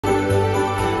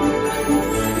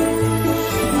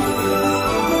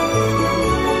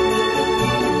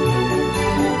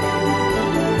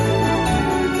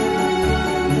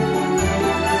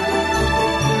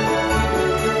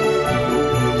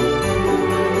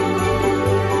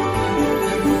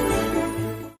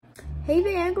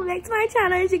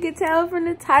channel, as you can tell from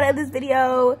the title of this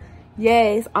video.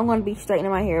 Yes, I'm gonna be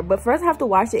straightening my hair, but first I have to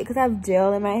wash it because I have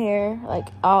gel in my hair. Like,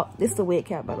 oh, this is the wig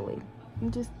cap, by the way. Let me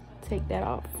just take that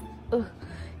off. Ugh.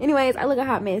 Anyways, I look a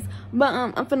hot mess, but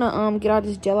I'm finna get all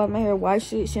this gel out of my hair,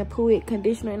 wash it, shampoo it,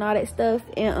 conditioner, and all that stuff.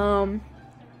 And I'm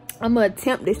gonna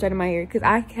attempt to straighten my hair because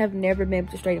I have never been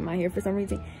able to straighten my hair for some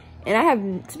reason. And I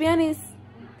have, to be honest,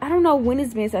 I don't know when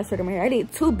it's been since I straightened my hair. I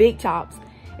did 2 big chops,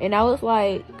 and that was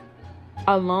like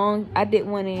I did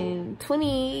one in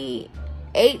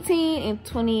 2018 and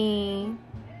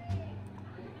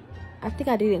I think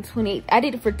I did it in 20. I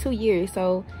did it for 2 years.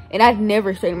 So, and I've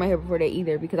never straightened my hair before that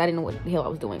either because I didn't know what the hell I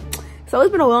was doing. So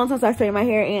it's been a while since I straightened my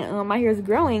hair, and my hair is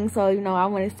growing. So, you know, I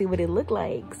want to see what it looked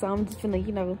like. So I'm just gonna,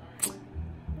 you know,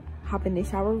 hop in the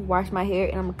shower, wash my hair,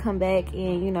 and I'm gonna come back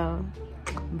and, you know,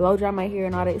 blow dry my hair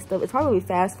and all that stuff. It's probably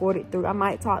fast forwarded through. I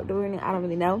might talk during it. I don't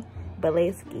really know, but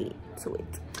let's get to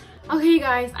it. Okay, you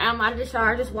guys, I'm out of the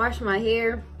shower. I just washed my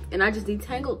hair and I just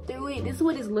detangled through it. This is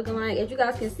what it's looking like. As you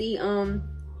guys can see,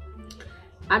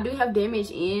 I do have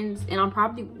damaged ends, and I'm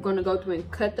probably gonna go through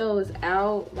and cut those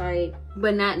out, like,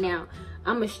 but not now.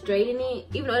 I'm gonna straighten it,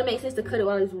 even though it makes sense to cut it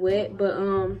while it's wet, but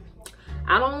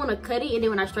I don't want to cut it and then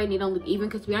when I straighten it, don't look even.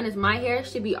 Because to be honest, my hair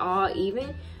should be all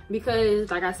even,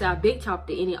 because like I said, I big chopped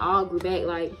it and it all grew back.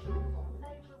 Like,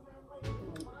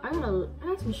 I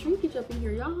got some shrinkage up in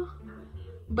here, y'all.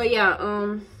 But yeah,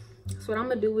 so what I'm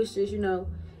gonna do is just, you know,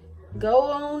 go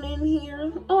on in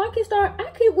here. Oh, I could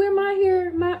wear my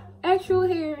hair, my actual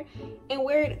hair, and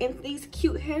wear it in these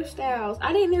cute hairstyles.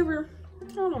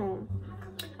 Hold on.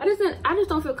 I just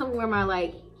don't feel comfortable wearing my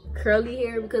like curly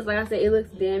hair because, like I said, it looks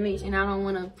damaged and I don't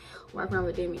want to walk around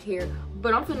with damaged hair.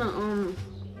 But I'm finna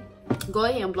go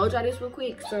ahead and blow dry this real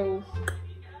quick. So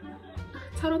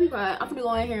total be quiet. I'm gonna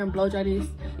go in here and blow dry this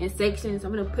in sections.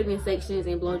 I'm gonna put it in sections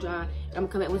and blow dry. I'm gonna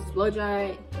come back with this blow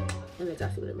dry and let y'all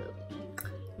see what it looks.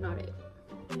 Not it.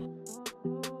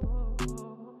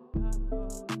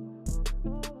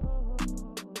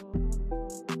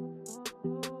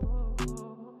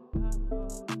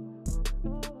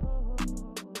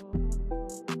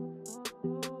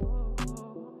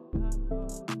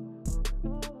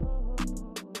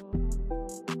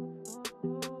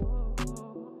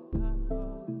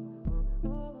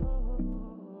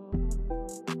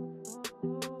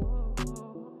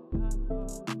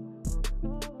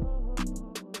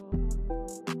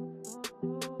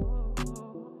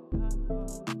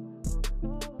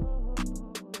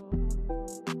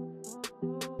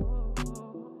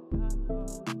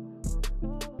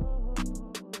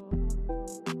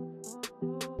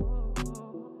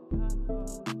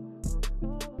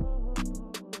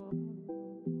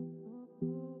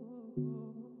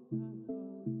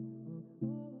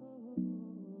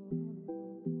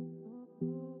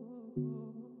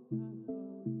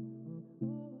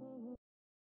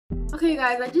 Okay,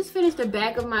 guys, I just finished the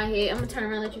back of my head. I'm gonna turn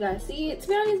around and let you guys see it. To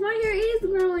be honest, my hair is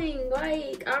growing.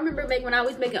 Like, I remember when I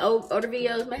was making older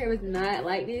videos, my hair was not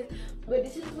like this. But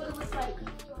this is what it looks like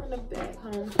from the back.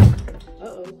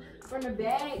 From the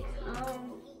back.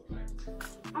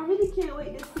 I really can't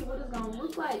wait to see what it's gonna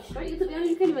look like. Straight, to be honest,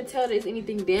 you can't even tell there's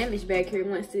anything damaged back here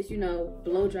once this, you know,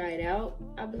 blow dry it out,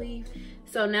 I believe.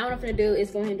 So now what I'm gonna do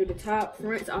is go ahead and do the top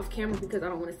fronts off camera because I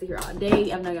don't want to sit here all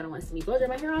day. I'm not gonna want to see me blow dry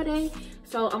my hair all day.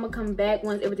 So I'm gonna come back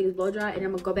once everything is blow dry, and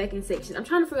I'm gonna go back in sections. I'm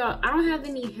trying to figure out, I don't have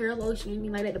any hair lotion or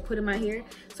anything like that to put in my hair.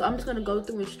 So I'm just gonna go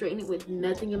through and straighten it with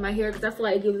nothing in my hair because I feel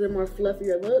like it gives it a more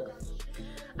fluffier look.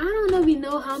 I don't know if you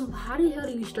know how the hell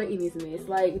do you straighten this mess?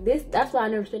 Like this, that's why I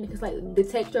never straighten it, because like the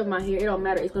texture of my hair, it don't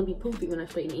matter. It's gonna be poofy when I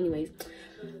straighten it anyways.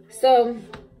 So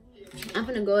I'm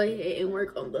gonna go ahead and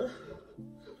work on the,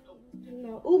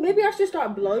 oh, maybe I should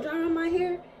start blow drying my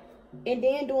hair and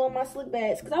then doing my slick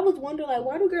backs, because I was wondering, like,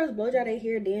 why do girls blow dry their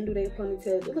hair then do their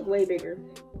ponytails? They look way bigger,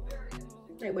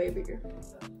 like way bigger.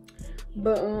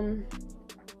 But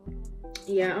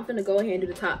yeah, I'm gonna go ahead and do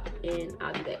the top and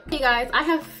I'll do that. Hey guys, I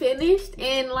have finished,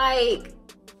 and like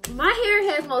my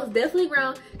hair has most definitely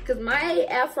grown because my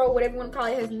afro, whatever you want to call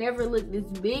it, has never looked this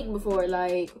big before.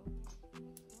 Like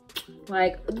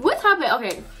what type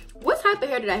of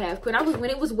hair did I have? When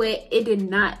it was wet, it did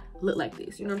not look like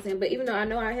this, you know what I'm saying? But even though I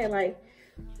know I had like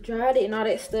dried it and all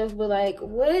that stuff, but like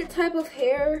what type of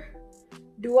hair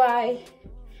do I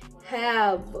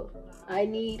have? I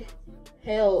need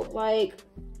help. Like,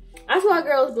 I saw why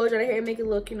girls blow dry their hair and make it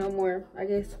look, you know, more, I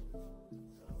guess,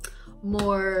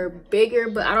 more bigger,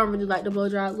 but I don't really like the blow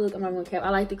dry look. I'm not gonna cap. I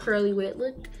like the curly wet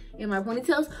look in my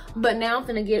ponytails. But now I'm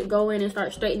gonna go in and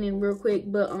start straightening real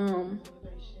quick. But I'm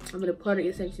gonna part it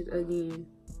in sections again,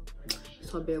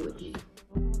 so bear with me.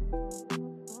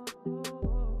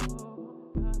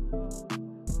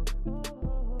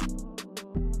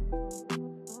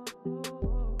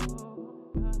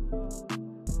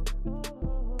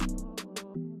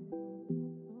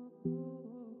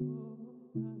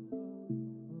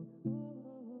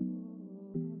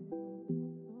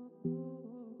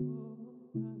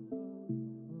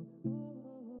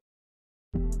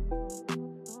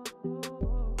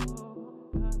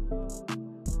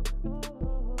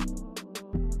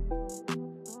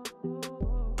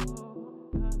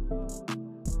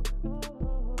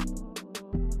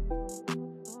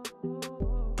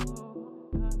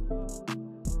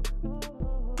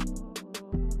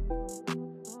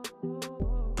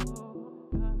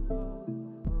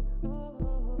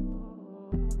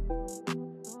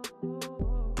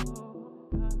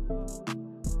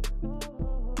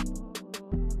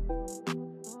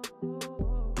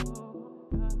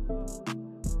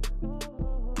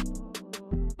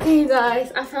 Okay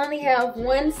guys, I finally have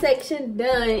one section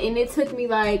done and it took me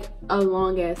like a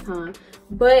long ass time.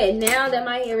 But now that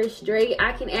my hair is straight,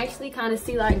 I can actually kind of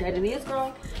see like that it is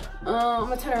growing. I'm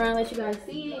gonna turn around and let you guys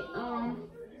see it.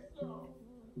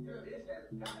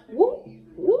 Whoop,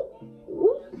 whoop,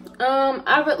 whoop.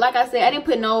 Like I said, I didn't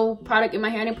put no product in my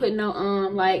hair. I didn't put no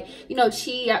like, you know,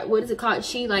 chi, what is it called,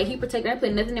 chi, like heat protector. I didn't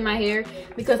put nothing in my hair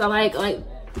because I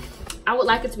would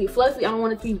like it to be fluffy. I don't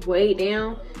want it to be way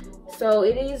down. So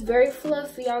it is very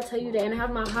fluffy, I'll tell you that. And I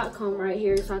have my hot comb right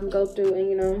here so I can go through and,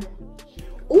 you know,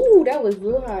 ooh, that was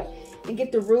real hot, and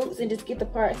get the roots and just get the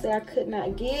parts that I could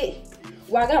not get.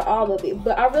 Well, I got all of it,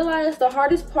 but I realized the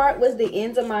hardest part was the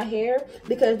ends of my hair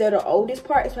because they're the oldest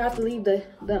part. So I have to leave not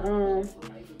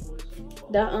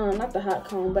the hot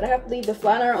comb, but I have to leave the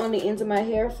flat iron on the ends of my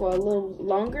hair for a little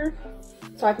longer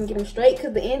so I can get them straight,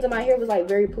 because the ends of my hair was like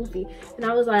very poofy, and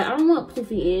I was like, I don't want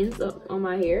poofy ends on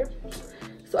my hair.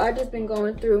 So I just been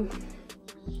going through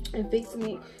and fixing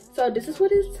it. So this is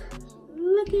what it's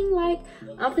looking like.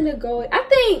 I'm gonna go, I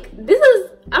think this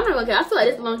is, I'm not okay, I feel like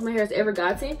this is the longest my hair has ever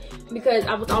gotten, because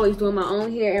I was always doing my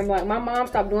own hair, and like my mom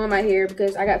stopped doing my hair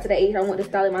because I got to the age I wanted to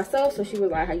style it myself. So she was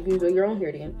like, how you do your own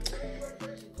hair then?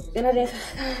 And I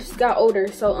just got older.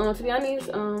 So to be honest,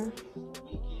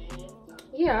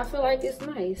 yeah, I feel like it's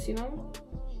nice, you know.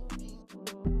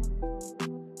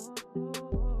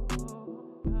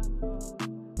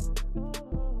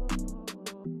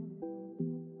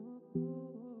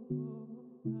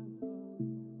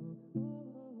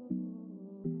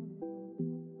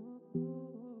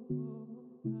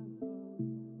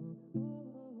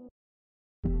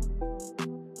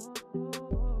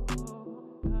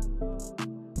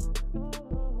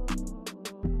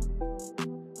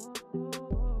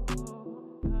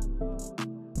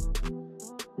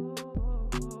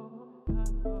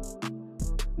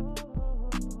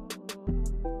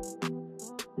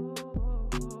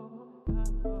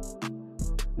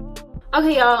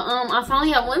 Okay, y'all, I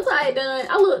finally have one side done.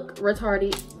 I look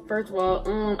retarded, first of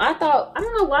all. I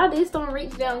don't know why this don't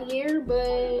reach down here,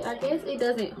 but I guess it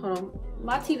doesn't. Hold on,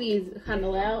 my TV is kind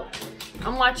of loud.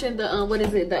 I'm watching the what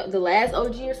is it, the last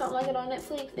OG or something like it on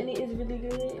Netflix, and it is really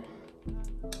good.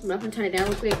 I'm not gonna turn it down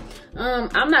real quick.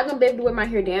 I'm not gonna be able to wear my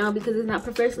hair down because it's not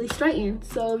professionally straightened.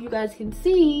 So you guys can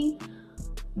see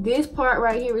this part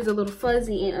right here is a little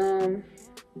fuzzy, and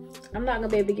I'm not gonna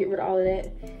be able to get rid of all of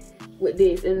that with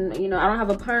this. And you know, I don't have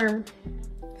a perm,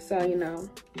 so you know,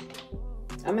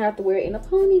 I'm gonna have to wear it in a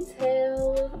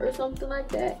ponytail or something like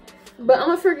that. But I'm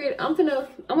gonna figure it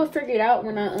out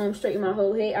when I straighten my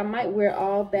whole head. I might wear it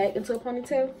all back into a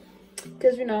ponytail,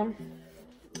 because you know,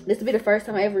 this will be the first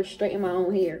time I ever straighten my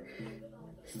own hair.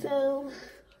 So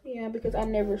yeah, because I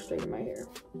never straighten my hair.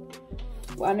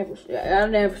 Well, I never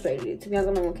straightened it. To be honest,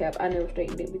 I'm not gonna cap, I never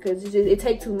straightened it because it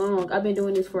takes too long. I've been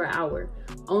doing this for an hour,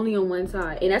 only on one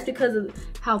side, and that's because of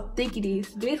how thick it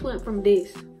is. This went from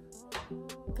this,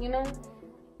 you know.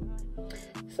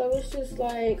 So it's just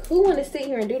like, who want to sit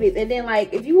here and do this? And then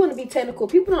like, if you want to be technical,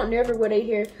 people don't never wear their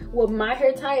hair. Well, my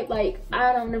hair type, like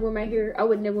I don't never wear my hair. I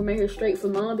would never wear my hair straight for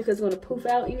long because it's gonna poof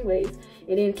out anyways.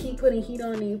 And then keep putting heat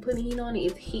on it and putting heat on it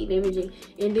is heat damaging.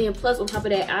 And then plus on top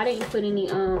of that, I didn't put any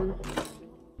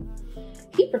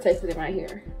heat protectors in my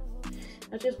hair.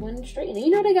 I just went straight. And you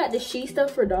know they got the sheet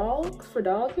stuff for dog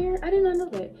hair. I did not know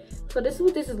that. So this is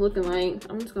what this is looking like.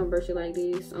 I'm just gonna brush it like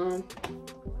this.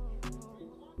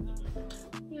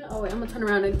 Yeah. Oh wait, I'm gonna turn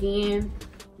around again.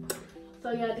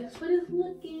 So yeah, this is what it's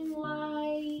looking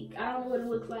like. I don't know what it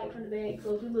looks like from the back.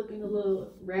 So if you're looking a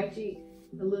little ratchet,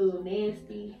 a little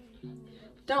nasty,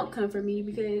 don't come for me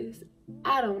because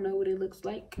I don't know what it looks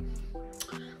like.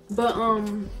 But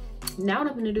now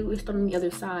what I'm gonna do is start on the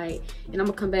other side, and I'm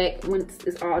gonna come back once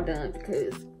it's all done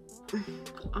because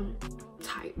I'm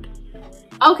tired.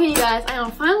 Okay, you guys, I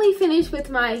am finally finished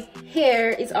with my hair.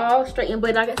 It's all straightened,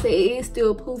 but like I said, it is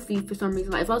still poofy for some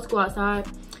reason. Like if I was to go outside,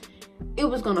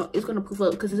 it's gonna poof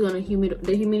up because it's gonna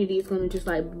the humidity is gonna just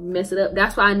like mess it up.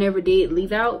 That's why I never did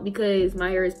leave out, because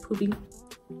my hair is poofy.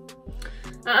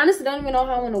 I honestly don't even know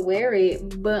how I want to wear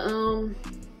it, but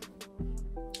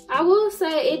I will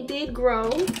say it did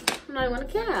grow. I'm not even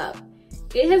gonna cap.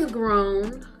 It has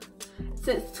grown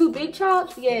since 2 big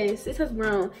chops. Yes, it has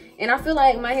grown, and I feel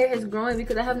like my hair has grown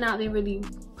because I have not been really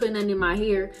putting nothing in my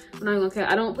hair. I'm not even gonna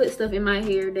cap. I don't put stuff in my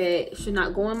hair that should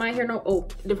not go in my hair. No, oh,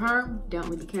 the perm don't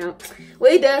really count.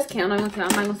 Well, it does count. I'm not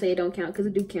gonna say it don't count because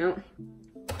it do count.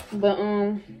 But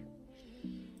I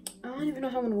don't even know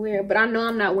how I'm gonna wear it. But I know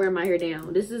I'm not wearing my hair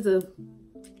down. This is a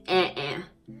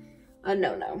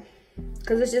no,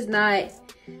 because it's just not.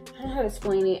 I don't know how to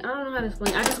explain it.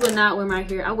 I just would not wear my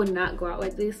hair. I would not go out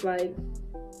like this. Like,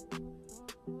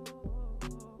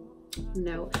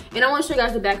 no. And I want to show you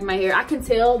guys the back of my hair. I can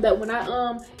tell that when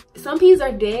I some pieces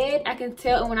are dead. I can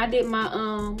tell. And when I did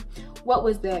my what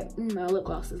was that? My lip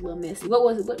gloss is a little messy. What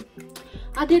was it? What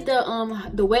I did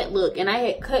the wet look, and I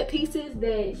had cut pieces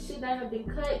that should not have been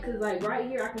cut, because like right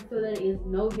here I can feel that is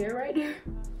no hair right there.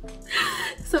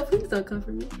 So please don't come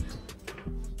for me.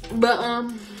 But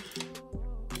I'm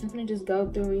gonna just go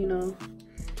through, you know,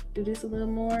 do this a little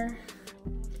more,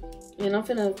 and I'm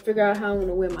gonna figure out how I'm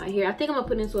gonna wear my hair. I think I'm gonna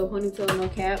put it into a ponytail, no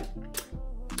cap.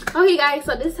 Okay guys,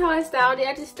 so this is how I styled it.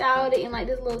 I just styled it in like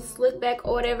this little slick back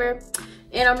or whatever,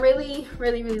 and I'm really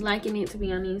liking it, to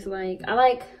be honest. Like, I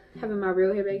like having my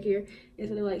real hair back here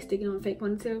instead of like sticking on a fake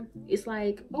ponytail. It's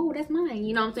like, oh, that's mine,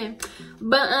 you know what I'm saying?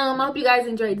 But I hope you guys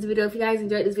enjoyed this video. If you guys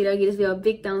enjoyed this video, give this video a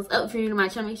big thumbs up. If you're new to my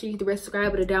channel, make sure you hit the red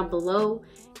subscribe button down below.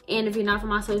 And if you're not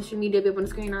from my social media, be up on the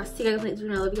screen. I'll see you guys next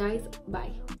video. I love you guys.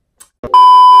 Bye.